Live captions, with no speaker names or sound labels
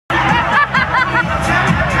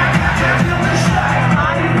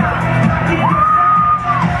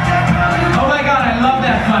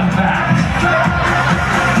fun fact.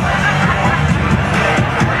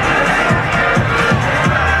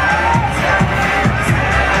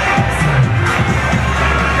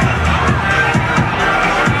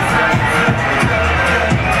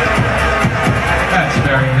 That's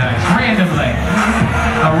very nice. Randomly.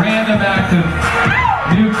 A random act of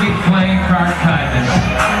new kid playing card kindness.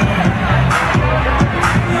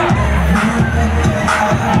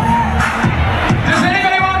 Does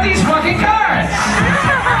anybody want these fucking cards?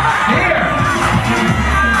 Here.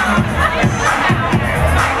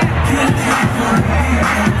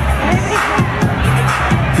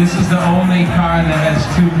 This is the only card that has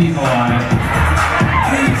 2 people on it.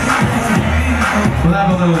 We'll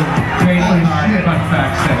have a little trading card fun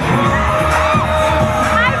fact section.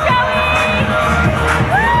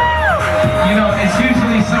 You know, it's usually